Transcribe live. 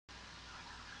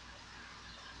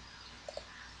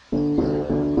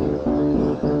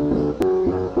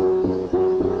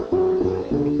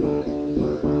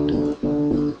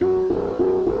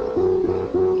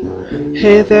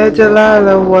Hey there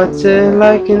Delilah, what's it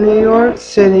like in New York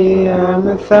City? I'm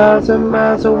 1,000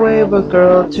 miles away, but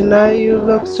girl, tonight you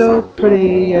look so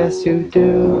pretty, yes you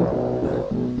do.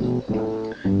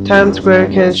 Times Square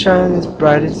can't shine as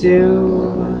bright as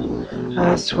you,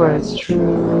 I swear it's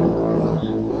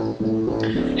true.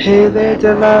 Hey there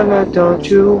Delilah, don't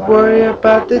you worry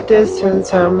about the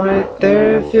distance, I'm right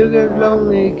there if you get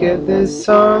lonely. Give this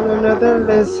song another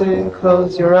listen,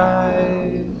 close your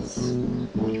eyes.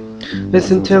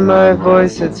 Listen to my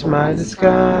voice, it's my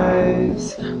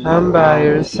disguise. I'm by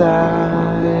your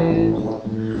side.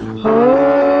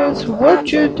 Oh, it's what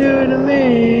you do to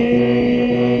me.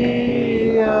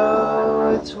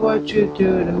 Oh, it's what you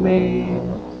do to me.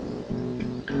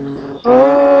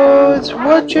 Oh, it's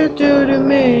what you do to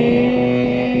me.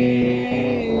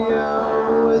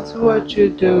 Oh, it's what you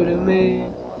do to me.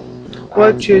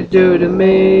 What you do to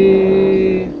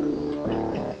me.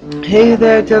 Hey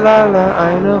there Delilah,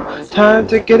 I know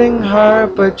times are getting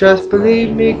hard, but just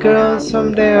believe me girl,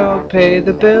 someday I'll pay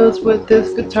the bills with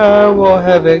this guitar. We'll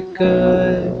have it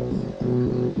good.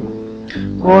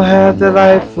 We'll have the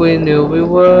life we knew we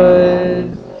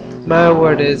would. My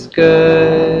word is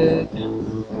good.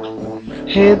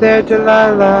 Hey there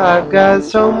Delilah, I've got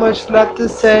so much left to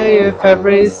say. If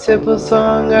every simple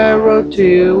song I wrote to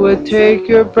you would take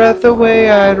your breath away,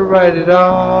 I'd write it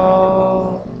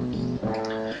all.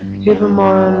 Even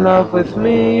more in love with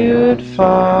me you'd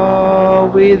fall,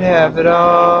 we'd have it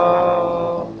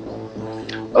all.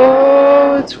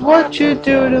 Oh, it's what you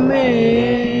do to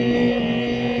me.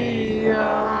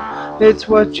 Oh, it's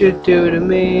what you do to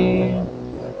me.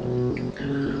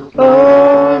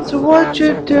 Oh, it's what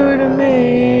you do to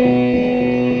me.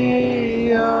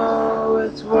 Oh,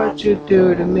 it's what you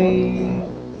do to me.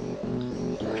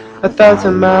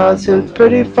 1,000 miles seems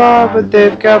pretty far, but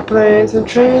they've got planes and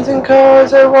trains and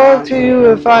cars. I'd walk to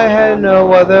you if I had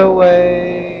no other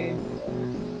way.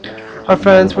 Our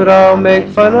friends would all make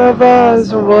fun of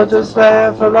us, and we'll just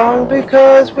laugh along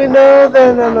because we know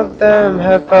that none of them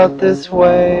have felt this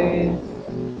way.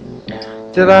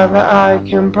 Delilah, I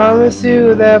can promise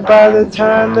you that by the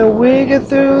time that we get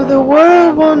through, the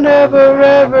world will never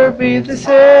ever be the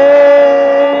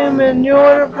same, and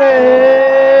you're to blame.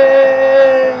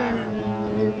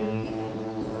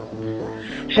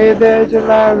 Hey there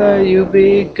Delilah, you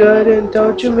be good and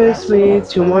don't you miss me.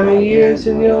 2 more years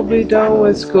and you'll be done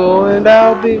with school, and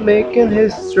I'll be making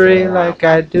history like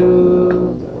I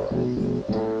do.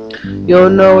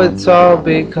 You'll know it's all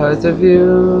because of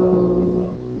you.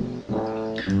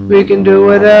 We can do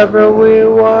whatever we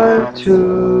want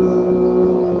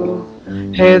to.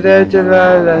 Hey there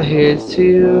Delilah, here's to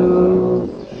you.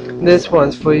 This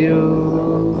one's for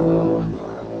you.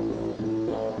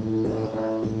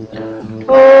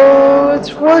 Oh,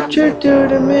 it's what you do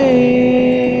to me.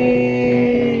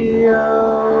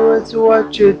 Oh, it's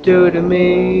what you do to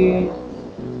me.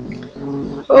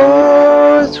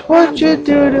 Oh, it's what you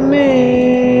do to me.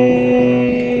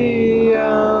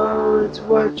 Oh, it's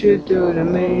what you do to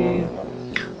me.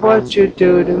 What you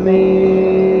do to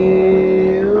me.